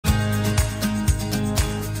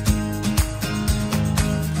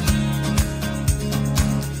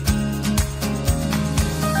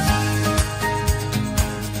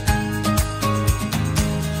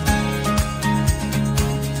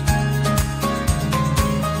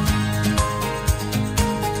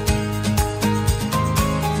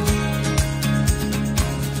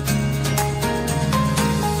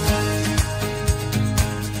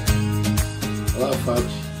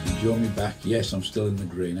Yes, I'm still in the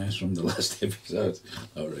greenhouse from the last episode.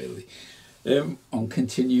 Not really. I'm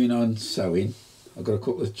continuing on sowing. I've got a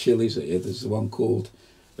couple of chilies here. There's the one called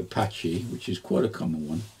Apache, which is quite a common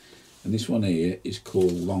one. And this one here is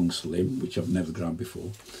called Long Slim, which I've never grown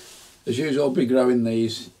before. As usual, I'll be growing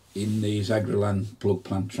these in these Agriland plug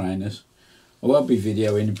plant trainers. I won't be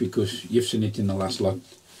videoing because you've seen it in the last lot.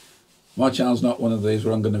 My channel's not one of these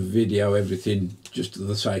where I'm going to video everything just for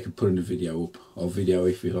the sake of putting a video up. I'll video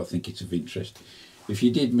if I think it's of interest. If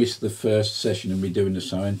you did miss the first session of me doing the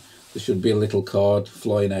sowing, there should be a little card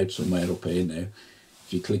flying out somewhere up here now. If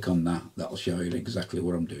you click on that, that'll show you exactly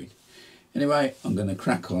what I'm doing. Anyway, I'm going to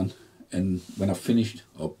crack on, and when I've finished,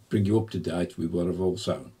 I'll bring you up to date with what I've all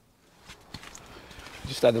sown.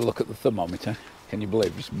 Just had a look at the thermometer. Can you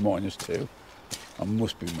believe it's -2? I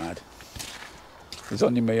must be mad. There's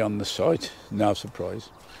only me on the site, no surprise.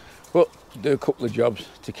 But do a couple of jobs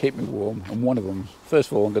to keep me warm, and one of them, first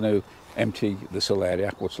of all, I'm going to empty the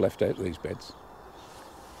celeriac, what's left out of these beds.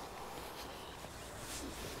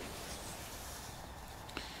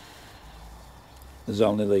 There's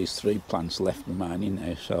only these 3 plants left remaining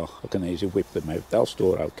now, so I can easily whip them out. They'll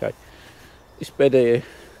store okay. This bed here,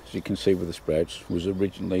 as you can see with the sprouts, was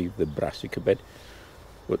originally the brassica bed,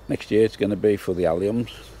 but next year it's going to be for the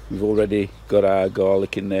alliums. We've already got our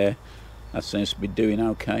garlic in there. That seems to be doing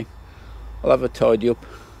okay. I'll have a tidy up,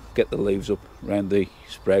 get the leaves up around the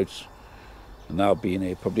sprouts, and they'll be in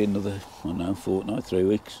here probably another, I don't know, fortnight, 3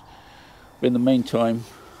 weeks. But in the meantime,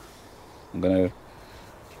 I'm going to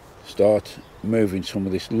start moving some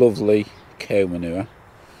of this lovely cow manure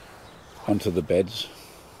onto the beds.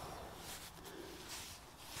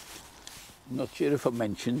 I'm not sure if I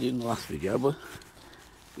mentioned in the last video, but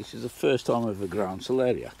this is the first time I've ever grown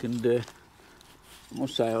celeriac, and I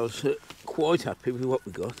must say I was quite happy with what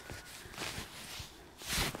we got.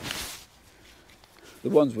 The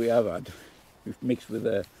ones we have had, we've mixed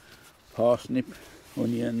with parsnip,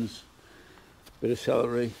 onions, bit of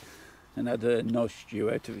celery, and had a nice stew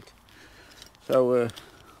out of it. So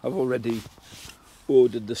I've already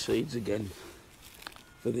ordered the seeds again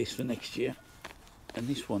for this for next year. And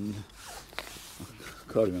this one,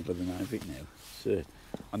 I can't remember the name of it now.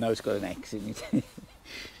 I know it's got an X in it.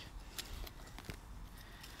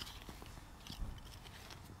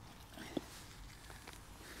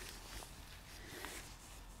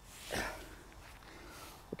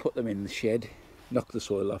 I'll put them in the shed, knock the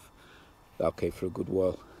soil off. They'll keep for a good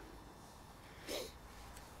while.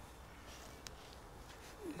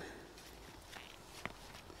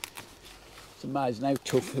 It's amazing how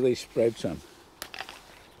tough these sprouts are.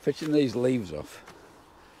 Fetching these leaves off,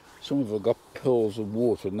 some of them have got pools of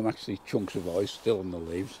water and them actually chunks of ice still on the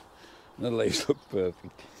leaves, and the leaves look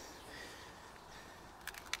perfect.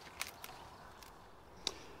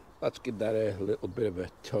 Let's give that a little bit of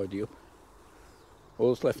a tidy up. All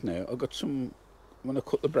that's left now, I've got some, when I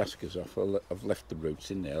cut the brassicas off, I've left the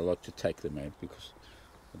roots in there. I like to take them out because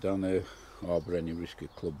I don't know harbour any risk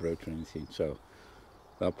of club root or anything, so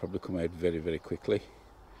they'll probably come out very, very quickly.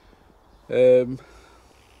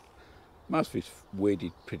 Most of it's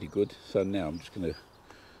weeded pretty good, so now I'm just going to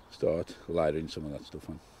start layering some of that stuff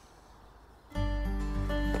on.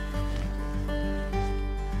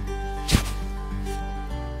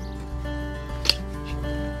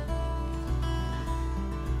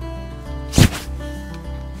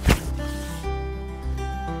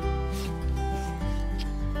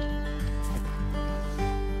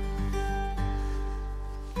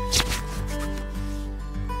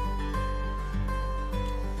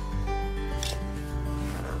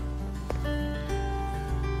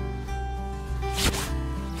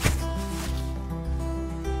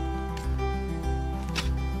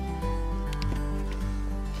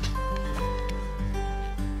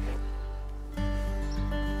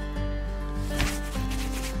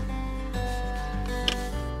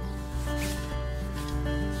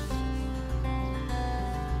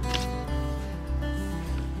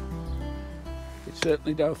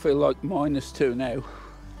 Certainly don't feel like -2 now.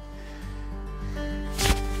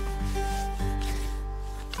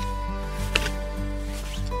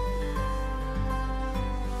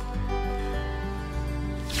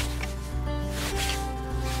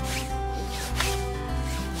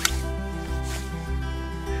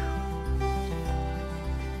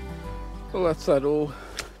 Well, that's that all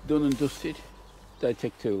done and dusted. Don't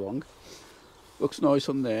take too long. Looks nice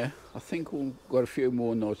on there. I think we've got a few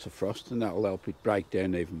more nights of frost and that'll help it break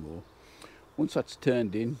down even more. Once that's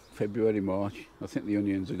turned in, February, March, I think the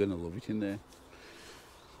onions are going to love it in there.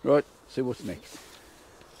 Right, see what's next.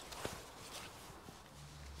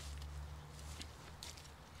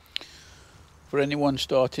 For anyone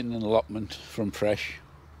starting an allotment from fresh,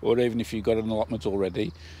 or even if you've got an allotment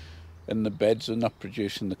already and the beds are not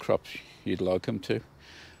producing the crops you'd like them to,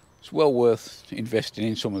 it's well worth investing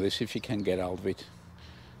in some of this if you can get hold of it.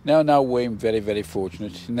 Now we're very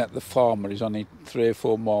fortunate in that the farmer is only 3 or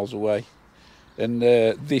 4 miles away, and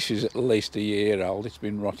this is at least a year old. It's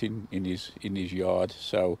been rotting in his yard,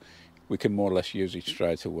 so we can more or less use it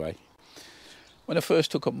straight away. When I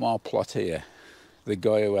first took up my plot here, the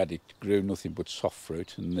guy who had it grew nothing but soft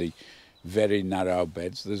fruit, and the very narrow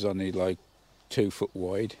beds, there's only like 2 foot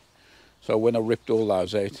wide. So when I ripped all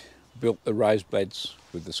those out, built the raised beds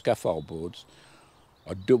with the scaffold boards,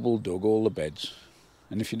 I double dug all the beds.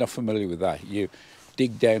 And if you're not familiar with that, you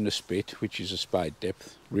dig down the spit, which is a spade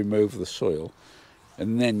depth, remove the soil,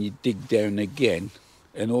 and then you dig down again,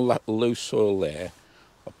 and all that loose soil there,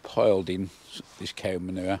 I piled in this cow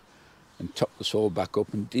manure and topped the soil back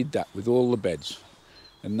up, and did that with all the beds.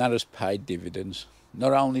 And that has paid dividends.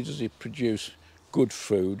 Not only does it produce good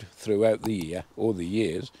food throughout the year, or the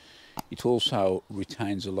years, it also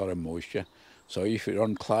retains a lot of moisture. So if you're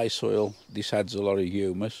on clay soil, this adds a lot of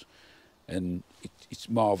humus, and it's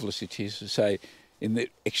marvellous. It is. Say, in the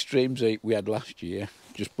extremes heat we had last year,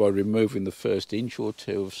 just by removing the first inch or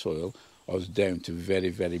 2 of soil, I was down to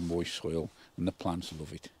very moist soil, and the plants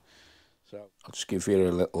love it. So I'll just give you a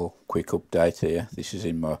little quick update here. This is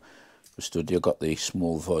in my study. I've got the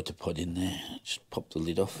small Vitopod in there. Just pop the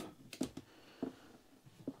lid off,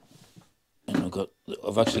 and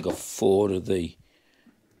I've actually got 4 of the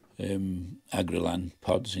Agriland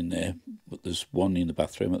pods in there, but there's one in the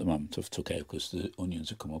bathroom at the moment I've took out because the onions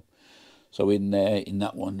have come up. So in there, in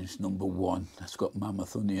that one is number 1. That's got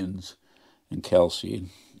mammoth onions and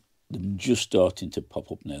calcium. They're just starting to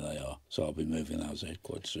pop up now, they are. So I'll be moving those out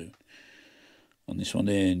quite soon. On this one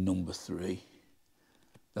here, number 3,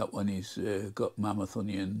 that one is got mammoth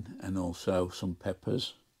onion and also some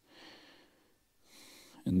peppers.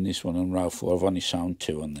 And this one on row 4, I've only sown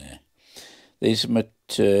 2 on there. These are at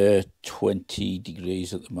 20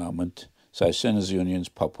 degrees at the moment, so as soon as the onions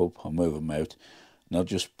pop up, I'll move them out, and I'll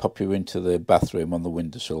just pop you into the bathroom on the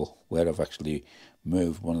windowsill, where I've actually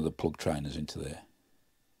moved one of the plug trainers into there.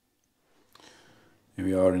 Here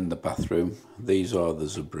we are in the bathroom. These are the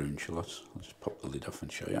zabroon shallots. I'll just pop the lid off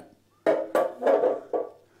and show you.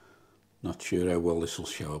 Not sure how well this will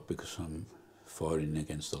show up because I'm firing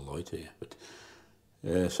against the light here, but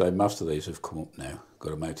so most of these have come up now, got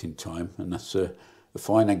them out in time, and that's a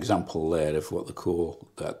fine example there of what they call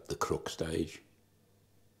the crook stage.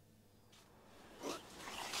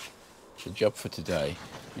 The job for today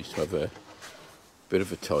is to have a bit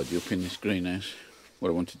of a tidy up in this greenhouse. What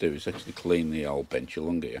I want to do is actually clean the old bench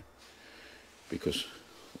along here, because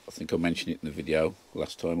I think I mentioned it in the video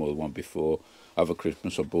last time or the one before. Over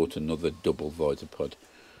Christmas I bought another double Vitopod,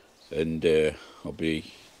 and I'll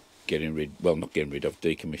be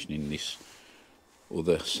decommissioning this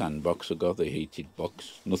other sandbox I got, the heated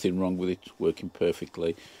box. Nothing wrong with it, working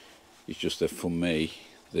perfectly. It's just that for me,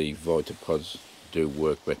 the Vitopods do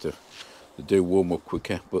work better. They do warm up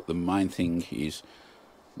quicker, but the main thing is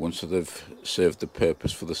once they've served the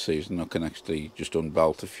purpose for the season, I can actually just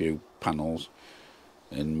unbolt a few panels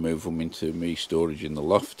and move them into my storage in the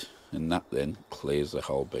loft, and that then clears the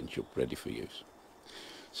whole bench up ready for use.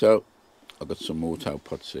 So I've got some auto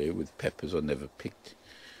pots here with peppers I never picked.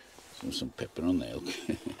 Some pepper on there, look.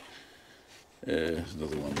 There's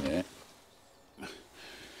another one there.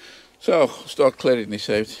 So I'll start clearing this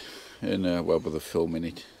out, and well, with the filming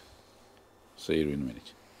it. See you in a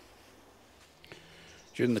minute.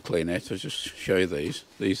 During the clean out, I'll just show you these.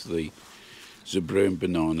 These are the zabroon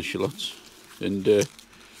banana shallots, and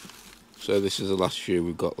so this is the last few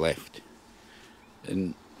we've got left,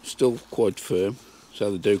 and still quite firm, so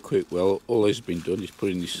they do cook well. All that's been done is put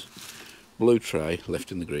in this blue tray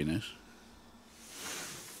left in the greenhouse.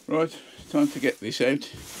 Right, it's time to get this out.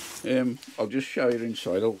 I'll just show you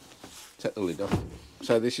inside. I'll take the lid off.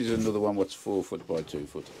 So this is another one what's 4 foot by 2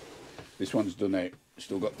 foot. This one's done out,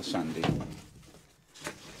 still got the sand in.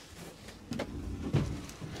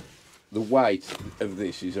 The weight of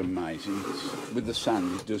this is amazing. With the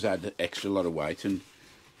sand, it does add an extra lot of weight, and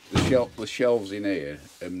the shelves in here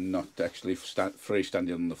are not actually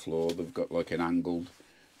freestanding on the floor. They've got like an angled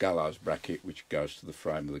gallows bracket which goes to the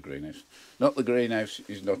frame of the greenhouse. Not the greenhouse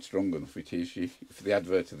is not strong enough. It is, for the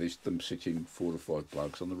advert of this, them sitting 4 or 5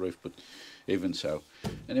 blokes on the roof, but even so.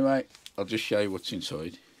 Anyway, I'll just show you what's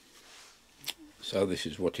inside. So this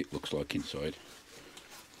is what it looks like inside.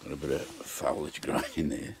 Got a bit of foliage growing in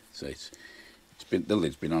there. So the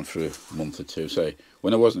lid's been on for a month or two. So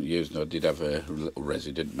when I wasn't using it, I did have a little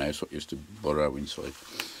resident mouse I used to burrow inside.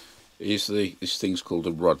 This thing's called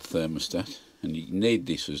a rod thermostat, and you need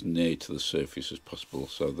this as near to the surface as possible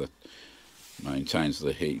so that maintains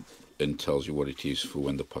the heat and tells you what it is for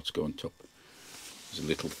when the pots go on top. There's a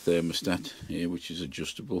little thermostat here which is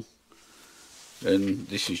adjustable, and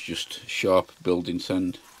this is just sharp building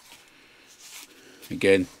sand.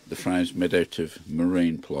 Again, the frame's made out of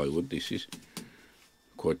marine plywood. This is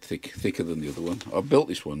quite thick, thicker than the other one. I built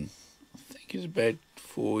this one, I think it's about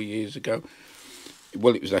 4 years ago.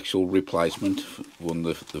 Well, it was actual replacement, one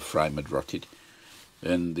the frame had rotted.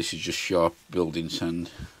 And this is just sharp building sand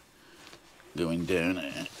going down.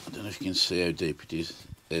 I don't know if you can see how deep it is.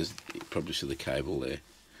 There's, you probably see the cable there.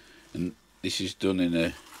 And this is done in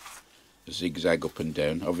a zigzag up and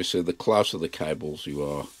down. Obviously, the closer the cables you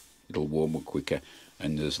are, it'll warm up quicker,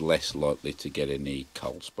 and there's less likely to get any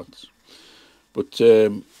cold spots. But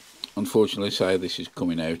unfortunately, say this is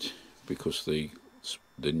coming out because the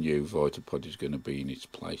new Vitopod is going to be in its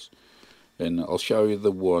place. And I'll show you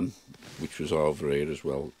the one which was over here as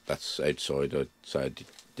well. That's outside. I'd say I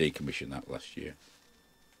decommissioned that last year.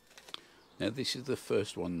 Now this is the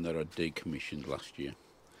first one that I decommissioned last year.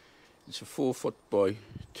 It's a 4 foot by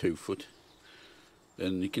 2 foot,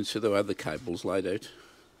 and you can see the way the cable's laid out.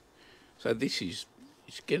 So this is,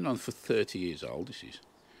 it's getting on for 30 years old. This is.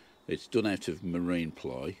 It's done out of marine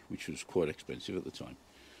ply, which was quite expensive at the time.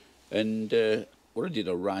 And what I did,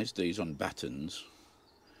 I raised these on battens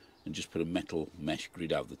and just put a metal mesh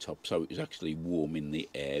grid over the top, so it was actually warming the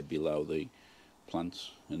air below the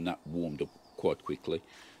plants, and that warmed up quite quickly.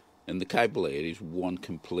 And the cable here is one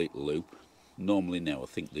complete loop. Normally now I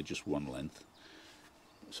think they're just one length,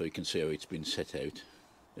 so you can see how it's been set out.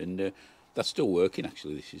 And that's still working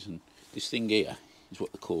actually. This is, and this thing here is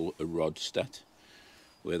what they call a rod stat,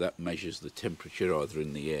 where that measures the temperature either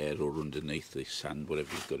in the air or underneath the sand,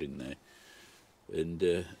 whatever you've got in there. And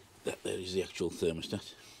that there is the actual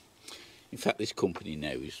thermostat. In fact, this company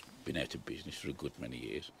now has been out of business for a good many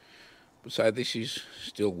years. But so this is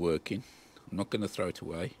still working. I'm not going to throw it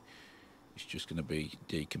away. It's just going to be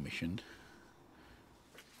decommissioned.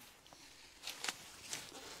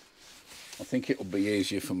 I think it'll be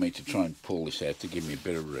easier for me to try and pull this out to give me a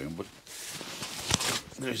bit of room, but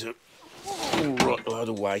there's a right load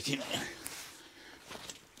of weight in it.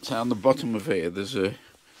 So on the bottom of here there's a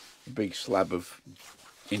big slab of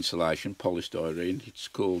insulation, polystyrene. It's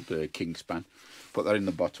called Kingspan. Put that in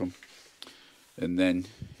the bottom, and then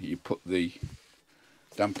you put the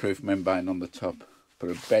damp-proof membrane on the top, put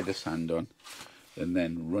a bed of sand on, and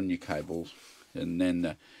then run your cables, and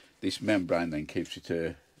then this membrane then keeps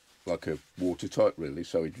it like a watertight really,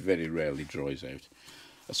 so it very rarely dries out.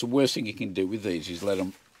 That's the worst thing you can do with these, is let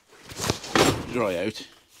them dry out.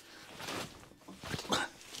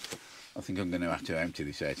 I think I'm going to have to empty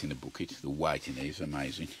this out in a bucket. The weight in it is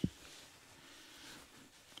amazing.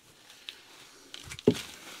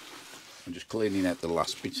 I'm just cleaning out the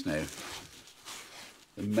last bits now.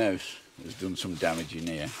 The mouse has done some damage in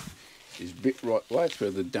here. It's bit right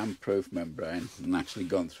through the damp-proof membrane and actually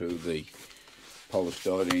gone through the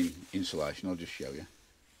polystyrene insulation. I'll just show you.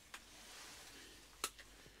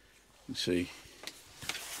 You can see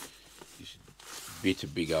this bit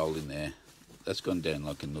of big hole in there. That's gone down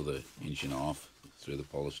like another 1.5 inches through the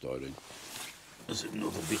polystyrene. There's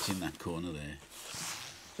another bit in that corner there.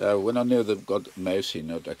 So when I knew they've got a mouse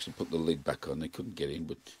in, I'd actually put the lid back on. They couldn't get in,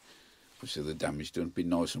 but obviously the damage done. It'd be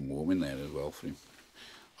nice and warm in there as well for him.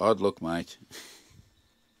 Hard luck, mate.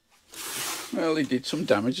 Well, he did some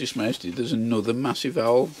damage, this mouse did. There's another massive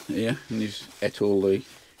hole here, and he's ate all the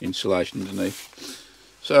insulation underneath.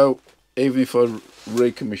 So even if I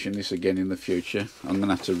recommission this again in the future, I'm going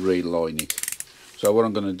to have to reline it. So what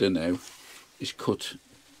I'm going to do now is cut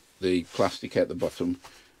the plastic out the bottom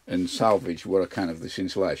and salvage what I can of this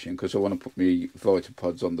insulation, because I want to put my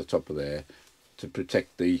Vitopods on the top of there to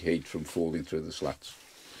protect the heat from falling through the slats.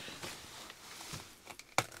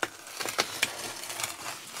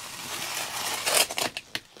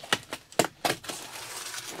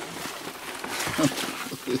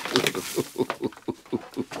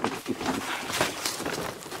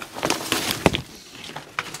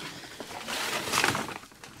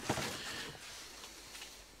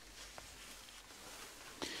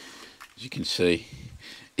 As you can see,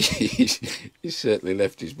 he's certainly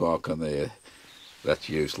left his mark on there. That's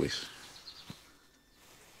useless.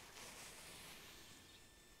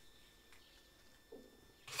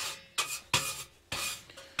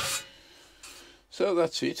 So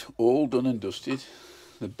that's it, all done and dusted.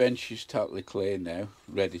 The bench is totally clear now,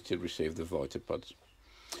 ready to receive the Vitopods.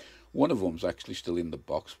 One of them's actually still in the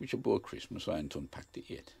box, which I bought Christmas. I haven't unpacked it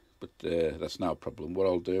yet, but that's no problem. What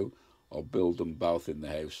I'll do, I'll build them both in the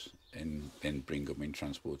house and bring them in,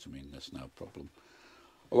 transport them in. That's no problem.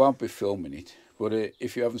 I won't be filming it, but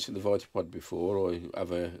if you haven't seen the Vitopod before, or you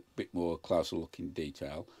have a bit more closer look in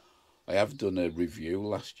detail, I have done a review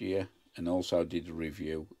last year, and also did a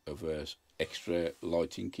review of extra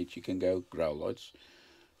lighting kit you can go, grow lights.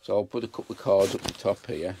 So I'll put a couple of cards up the top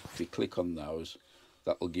here. If you click on those,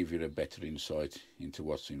 that will give you a better insight into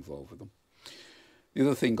what's involved with them. The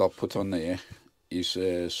other thing I'll put on there is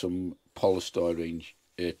some polystyrene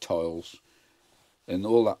tiles, and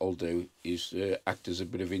all that will do is act as a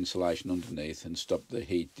bit of insulation underneath and stop the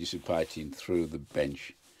heat dissipating through the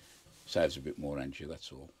bench. Saves a bit more energy,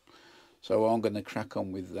 that's all. So I'm going to crack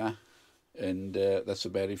on with that, and that's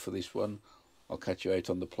about it for this one. I'll catch you out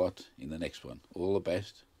on the plot in the next one. All the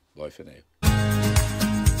best. Bye for now.